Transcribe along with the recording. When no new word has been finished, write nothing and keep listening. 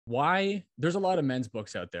why there's a lot of men's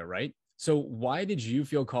books out there, right? So why did you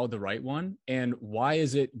feel called to write one, and why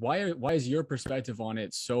is your perspective on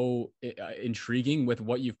it so intriguing with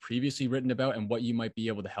what you've previously written about and what you might be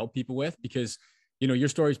able to help people with? Because your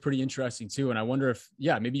story is pretty interesting too, and I wonder if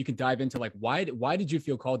maybe you can dive into like why did you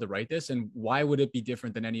feel called to write this, and why would it be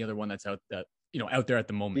different than any other one that's out there at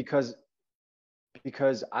the moment?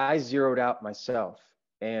 because I zeroed out myself.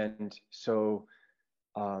 And so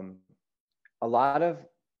um, a lot of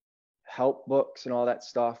help books and all that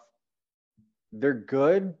stuff, they're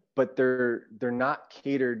good, but they're not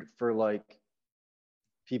catered for like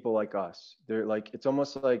people like us. They're like, it's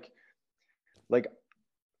almost like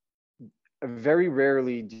very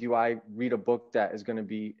rarely do I read a book that is going to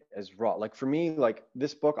be as raw. Like for me, like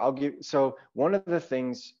this book, so one of the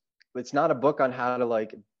things, it's not a book on how to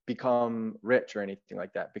like become rich or anything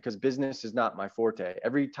like that, because business is not my forte.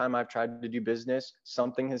 Every time I've tried to do business,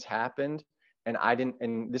 something has happened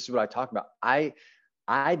and this is what I talk about.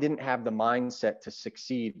 I didn't have the mindset to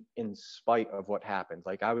succeed in spite of what happened.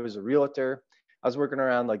 Like I was a realtor. I was working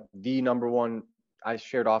around like the number one, I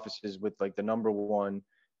shared offices with like the number one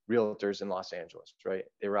realtors in Los Angeles, right?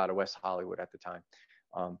 They were out of West Hollywood at the time.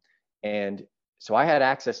 And so I had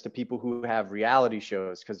access to people who have reality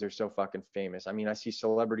shows because they're so fucking famous. I mean, I see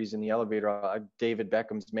celebrities in the elevator. David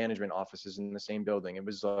Beckham's management offices in the same building. It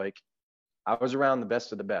was like, I was around the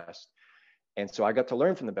best of the best. And so I got to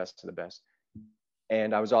learn from the best of the best.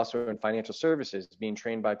 And I was also in financial services, being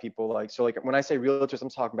trained by people like, so like when I say realtors, I'm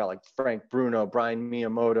talking about like Frank Bruno, Brian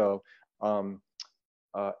Miyamoto,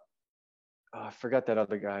 I forgot that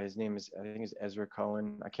other guy. His name is, I think it's Ezra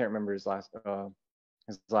Cohen. I can't remember his last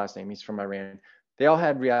name. He's from Iran. They all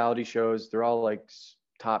had reality shows. They're all like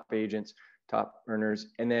top agents, top earners.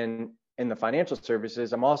 And then in the financial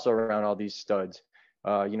services, I'm also around all these studs.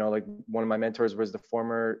 Like one of my mentors was the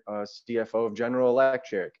former CFO of General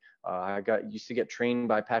Electric. I used to get trained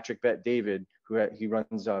by Patrick Bet David, he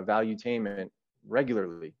runs Valuetainment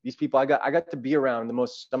regularly. These people, I got to be around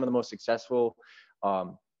some of the most successful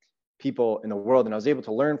people in the world, and I was able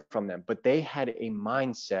to learn from them. But they had a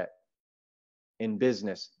mindset in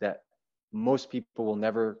business that most people will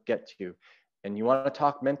never get to. And you want to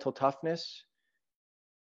talk mental toughness?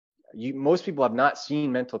 Most people have not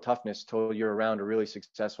seen mental toughness till you're around a really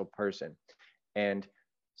successful person. And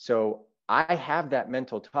so I have that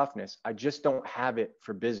mental toughness. I just don't have it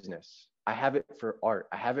for business. I have it for art.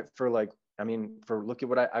 I have it for look at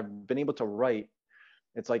what I've been able to write.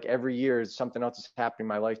 It's like every year something else is happening in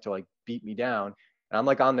my life to like beat me down. And I'm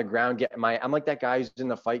like on the ground I'm like that guy who's in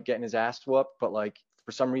the fight getting his ass whooped, but like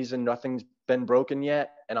for some reason nothing's been broken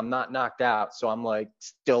yet and I'm not knocked out. So I'm like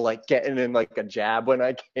still like getting in like a jab when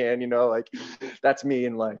I can, like that's me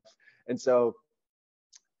in life. And so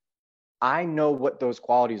I know what those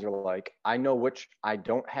qualities are like. I know which I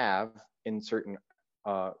don't have in certain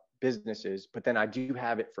businesses, but then I do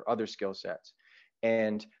have it for other skill sets.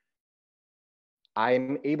 And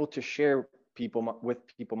I'm able to share with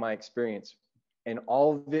people my experience. And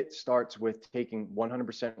all of it starts with taking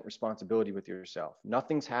 100% responsibility with yourself.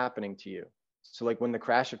 Nothing's happening to you. So like when the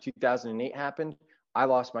crash of 2008 happened, I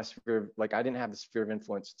lost my sphere of, I didn't have the sphere of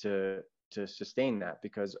influence to sustain that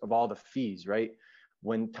because of all the fees, right?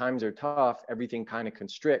 When times are tough, everything kind of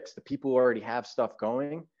constricts. The people who already have stuff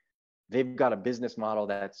going, they've got a business model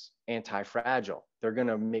that's anti-fragile. They're going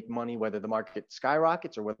to make money whether the market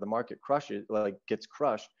skyrockets or whether the market gets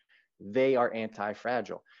crushed. They are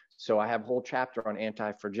anti-fragile. So I have a whole chapter on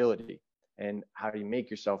anti-fragility and how do you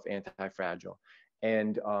make yourself anti-fragile.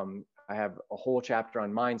 And I have a whole chapter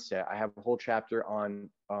on mindset. I have a whole chapter on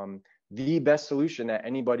the best solution that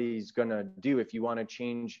anybody's going to do if you want to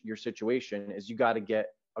change your situation is you got to get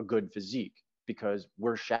a good physique because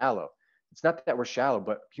we're shallow. It's not that we're shallow,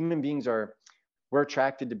 but human beings we're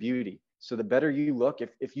attracted to beauty. So the better you look,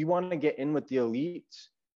 if you want to get in with the elites,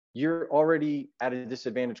 you're already at a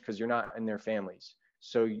disadvantage because you're not in their families.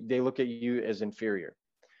 So they look at you as inferior.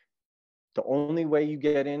 The only way you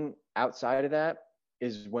get in outside of that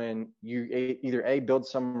is when you either build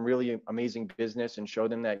some really amazing business and show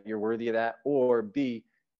them that you're worthy of that, or B,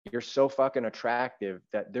 you're so fucking attractive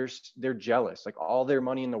that they're jealous. Like all their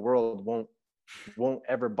money in the world won't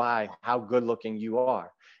ever buy how good looking you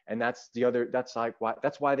are. And that's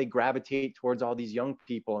why they gravitate towards all these young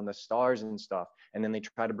people and the stars and stuff. And then they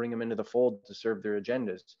try to bring them into the fold to serve their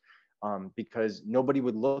agendas. Because nobody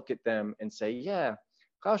would look at them and say, yeah,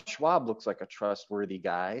 Klaus Schwab looks like a trustworthy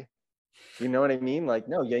guy. You know what I mean? Like,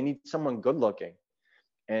 no, you need someone good looking.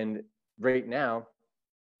 And right now,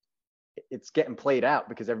 it's getting played out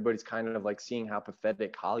because everybody's kind of like seeing how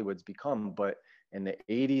pathetic Hollywood's become. But in the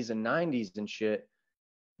 80s and 90s and shit,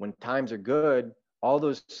 when times are good, all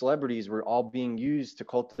those celebrities were all being used to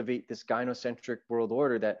cultivate this gynocentric world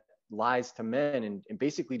order that lies to men and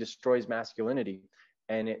basically destroys masculinity.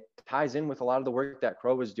 And it ties in with a lot of the work that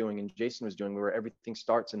Crow was doing and Jason was doing, where everything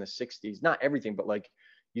starts in the 60s. Not everything, but like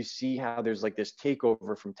you see how there's like this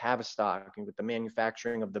takeover from Tavistock and with the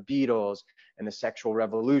manufacturing of the Beatles and the sexual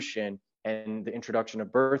revolution and the introduction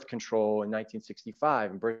of birth control in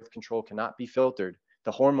 1965. And birth control cannot be filtered.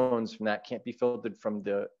 The hormones from that can't be filtered from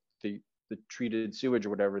the treated sewage or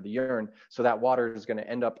whatever, the urine. So that water is going to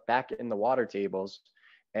end up back in the water tables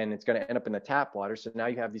and it's going to end up in the tap water. So now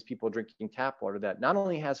you have these people drinking tap water that not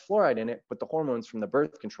only has fluoride in it, but the hormones from the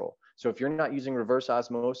birth control. So if you're not using reverse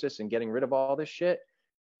osmosis and getting rid of all this shit,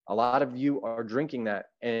 a lot of you are drinking that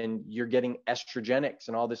and you're getting estrogenics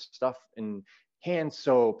and all this stuff and hand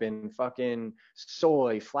soap and fucking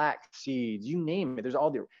soy, flax seeds, you name it. There's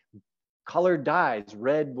all the colored dyes,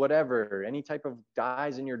 red, whatever, any type of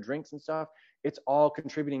dyes in your drinks and stuff. It's all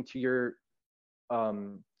contributing to your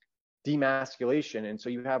demasculation. And so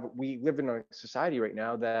we live in a society right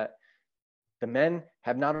now that the men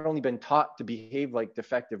have not only been taught to behave like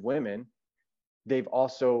defective women, they've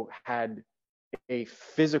also had a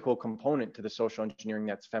physical component to the social engineering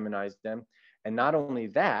that's feminized them. And not only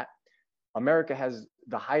that, America has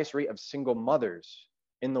the highest rate of single mothers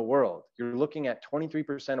in the world. You're looking at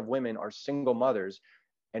 23% of women are single mothers,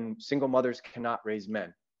 and single mothers cannot raise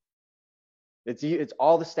men. It's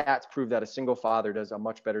all the stats prove that a single father does a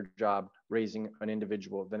much better job raising an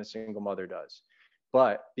individual than a single mother does.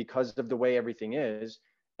 But because of the way everything is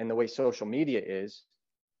and the way social media is,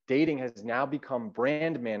 dating has now become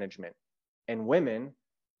brand management. And women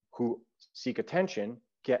who seek attention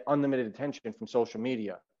get unlimited attention from social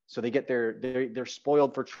media. So they get they're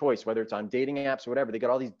spoiled for choice, whether it's on dating apps or whatever. They got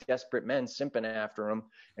all these desperate men simping after them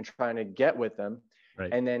and trying to get with them.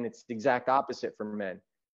 Right. And then it's the exact opposite for men.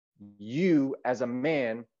 You as a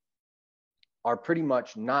man are pretty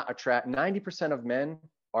much not 90% of men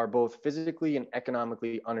are both physically and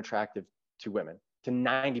economically unattractive to women, to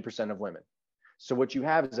 90% of women. So what you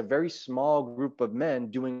have is a very small group of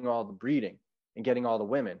men doing all the breeding and getting all the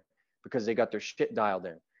women because they got their shit dialed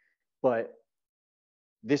in. But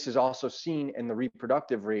this is also seen in the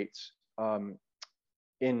reproductive rates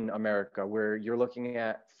in America, where you're looking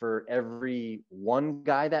at, for every one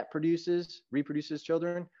guy that reproduces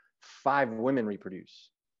children, 5 women reproduce.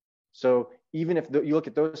 So even if you look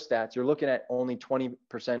at those stats, you're looking at only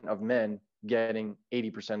 20% of men getting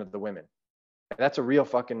 80% of the women. That's a real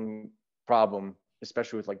fucking problem,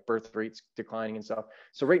 especially with like birth rates declining and stuff.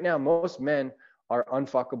 So right now, most men are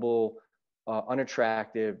unfuckable,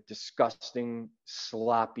 unattractive, disgusting,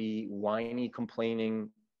 sloppy, whiny, complaining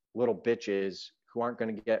little bitches who aren't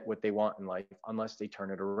going to get what they want in life unless they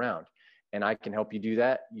turn it around. And I can help you do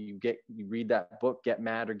that. You read that book, Get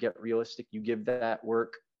Mad or Get Realistic. You give that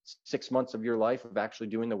work 6 months of your life of actually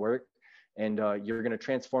doing the work, and you're going to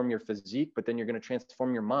transform your physique, but then you're going to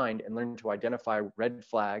transform your mind and learn to identify red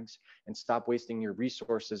flags and stop wasting your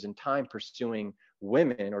resources and time pursuing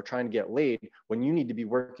women or trying to get laid when you need to be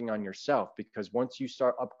working on yourself. Because once you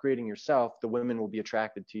start upgrading yourself, the women will be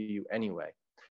attracted to you anyway.